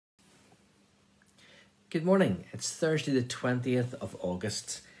Good morning. It's Thursday the 20th of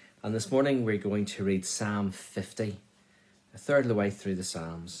August, and this morning we're going to read Psalm 50, a third of the way through the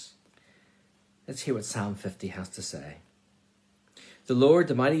Psalms. Let's hear what Psalm 50 has to say. The Lord,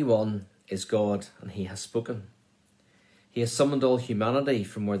 the Mighty One, is God, and he has spoken. He has summoned all humanity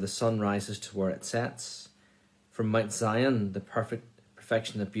from where the sun rises to where it sets. From Mount Zion, the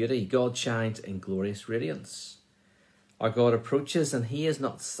perfection of beauty, God shines in glorious radiance. Our God approaches, and he is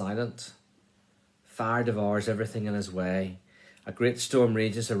not silent. Fire devours everything in his way. A great storm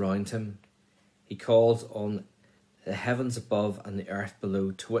rages around him. He calls on the heavens above and the earth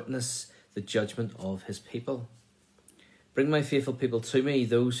below to witness the judgment of his people. Bring my faithful people to me,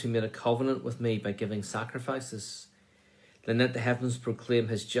 those who made a covenant with me by giving sacrifices. Then let the heavens proclaim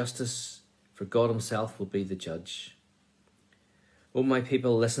his justice, for God himself will be the judge. O my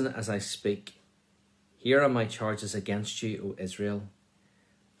people, listen as I speak. Here are my charges against you, O Israel.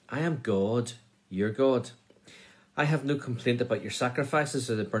 I am God, your God. I have no complaint about your sacrifices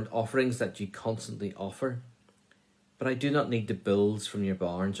or the burnt offerings that you constantly offer. But I do not need the bulls from your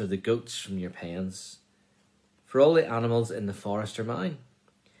barns or the goats from your pens. For all the animals in the forest are mine,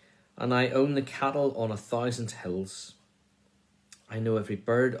 and I own the cattle on 1,000 hills. I know every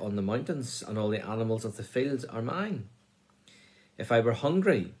bird on the mountains, and all the animals of the fields are mine. If I were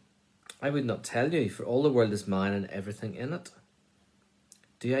hungry, I would not tell you, for all the world is mine and everything in it.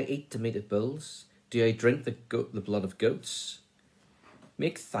 Do I eat the meat of bulls? Do I drink the blood of goats?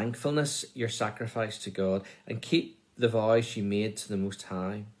 Make thankfulness your sacrifice to God, and keep the vows you made to the Most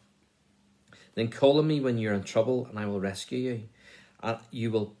High. Then call on me when you're in trouble, and I will rescue you, and you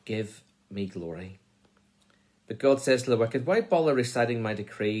will give me glory. But God says to the wicked, why bother reciting my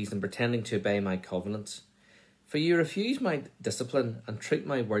decrees and pretending to obey my covenant? For you refuse my discipline and treat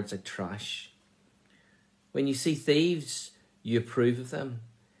my words like trash. When you see thieves, you approve of them,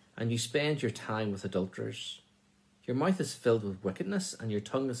 and you spend your time with adulterers. Your mouth is filled with wickedness, and your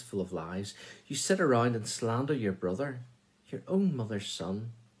tongue is full of lies. You sit around and slander your brother, your own mother's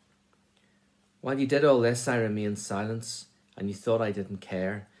son. While you did all this, I remained silent, and you thought I didn't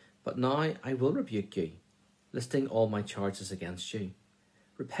care. But now I will rebuke you, listing all my charges against you.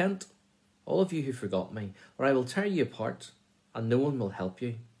 Repent, all of you who forgot me, or I will tear you apart, and no one will help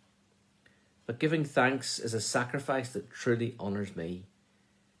you. But giving thanks is a sacrifice that truly honours me.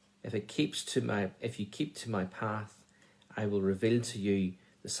 If you keep to my path, I will reveal to you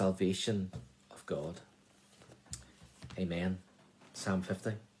the salvation of God. Amen. Psalm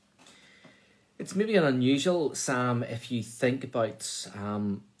 50. It's maybe an unusual psalm if you think about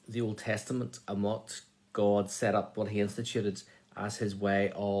the Old Testament and what God set up, what he instituted as his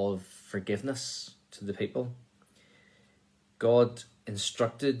way of forgiveness to the people. God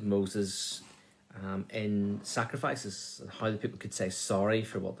instructed Moses in sacrifices and how the people could say sorry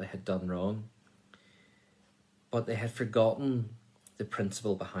for what they had done wrong. But they had forgotten the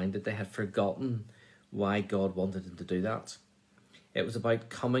principle behind it. They had forgotten why God wanted them to do that. It was about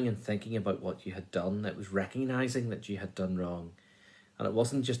coming and thinking about what you had done. It was recognising that you had done wrong. And it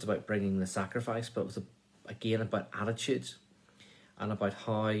wasn't just about bringing the sacrifice, but it was again about attitude and about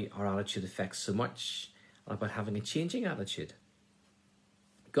how our attitude affects so much and about having a changing attitude.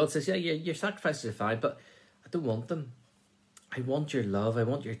 God says, yeah, your sacrifices are fine, but I don't want them. I want your love. I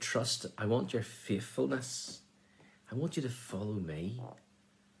want your trust. I want your faithfulness. I want you to follow me.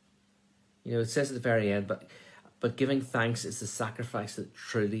 You know, it says at the very end, but giving thanks is the sacrifice that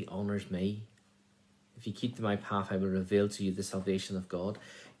truly honours me. If you keep to my path, I will reveal to you the salvation of God.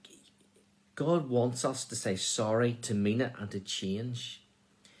 God wants us to say sorry, to mean it, and to change.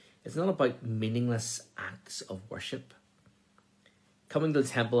 It's not about meaningless acts of worship. Coming to the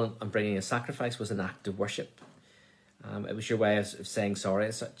temple and bringing a sacrifice was an act of worship. It was your way of saying sorry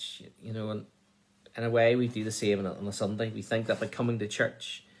as such. You know, and in a way we do the same on a Sunday. We think that by coming to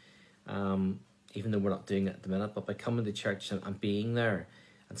church, even though we're not doing it at the minute, but by coming to church and being there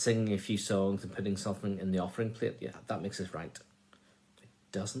and singing a few songs and putting something in the offering plate, yeah, that makes us right. It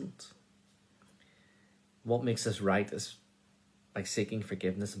doesn't. What makes us right is by seeking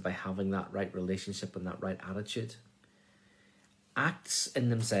forgiveness and by having that right relationship and that right attitude. Acts in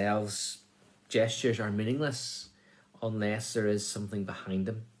themselves, gestures, are meaningless unless there is something behind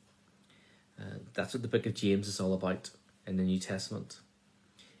them. That's what the book of James is all about in the New Testament.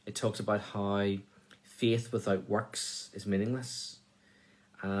 It talks about how faith without works is meaningless.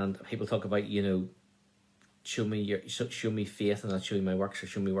 And people talk about, you know, show me faith and I'll show you my works, or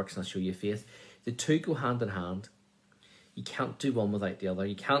show me works and I'll show you faith. The two go hand in hand. You can't do one without the other.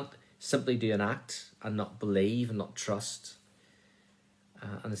 You can't simply do an act and not believe and not trust.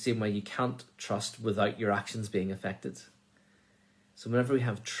 And the same way, you can't trust without your actions being affected. So whenever we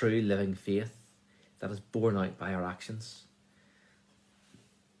have true living faith, that is borne out by our actions.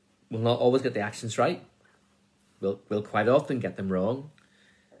 We'll not always get the actions right. We'll quite often get them wrong.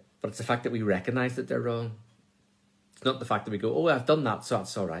 But it's the fact that we recognise that they're wrong. It's not the fact that we go, oh, I've done that, so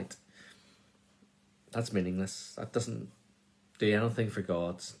that's all right. That's meaningless. That doesn't do anything for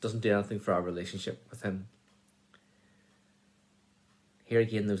God. It doesn't do anything for our relationship with him. Here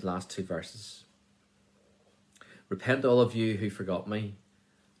again, those last two verses. Repent, all of you who forgot me,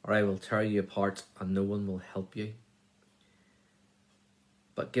 or I will tear you apart and no one will help you.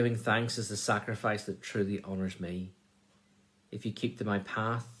 But giving thanks is the sacrifice that truly honours me. If you keep to my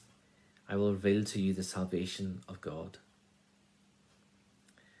path, I will reveal to you the salvation of God.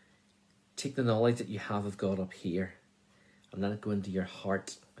 Take the knowledge that you have of God up here and let it go into your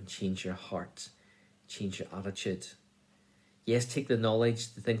heart and change your heart, change your attitude. Yes, take the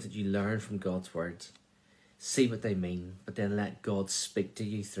knowledge, the things that you learn from God's word, see what they mean, but then let God speak to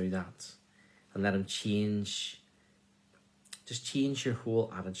you through that and let him change, just change your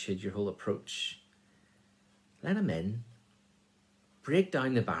whole attitude, your whole approach. Let him in. Break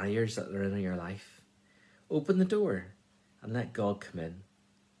down the barriers that are in your life. Open the door and let God come in.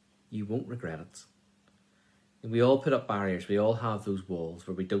 You won't regret it. And we all put up barriers. We all have those walls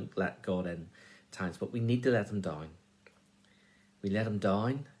where we don't let God in at times, but we need to let him down. We let him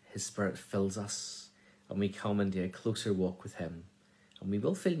down, his spirit fills us, and we come into a closer walk with him, and we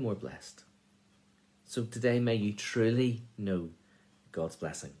will feel more blessed. So today may you truly know God's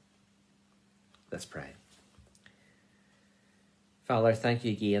blessing. Let's pray. Father, thank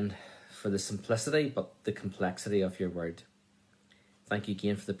you again for the simplicity but the complexity of your word. Thank you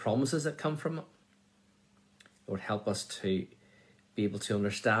again for the promises that come from it. Lord, help us to be able to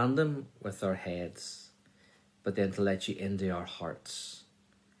understand them with our heads, but then to let you into our hearts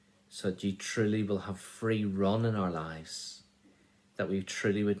so that you truly will have free run in our lives, that we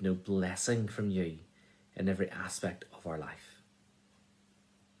truly would know blessing from you in every aspect of our life.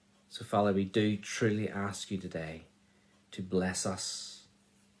 So, Father, we do truly ask you today to bless us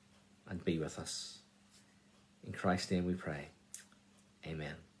and be with us. In Christ's name we pray.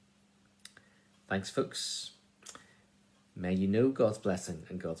 Amen. Thanks, folks. May you know God's blessing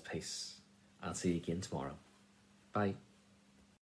and God's peace. I'll see you again tomorrow. Bye.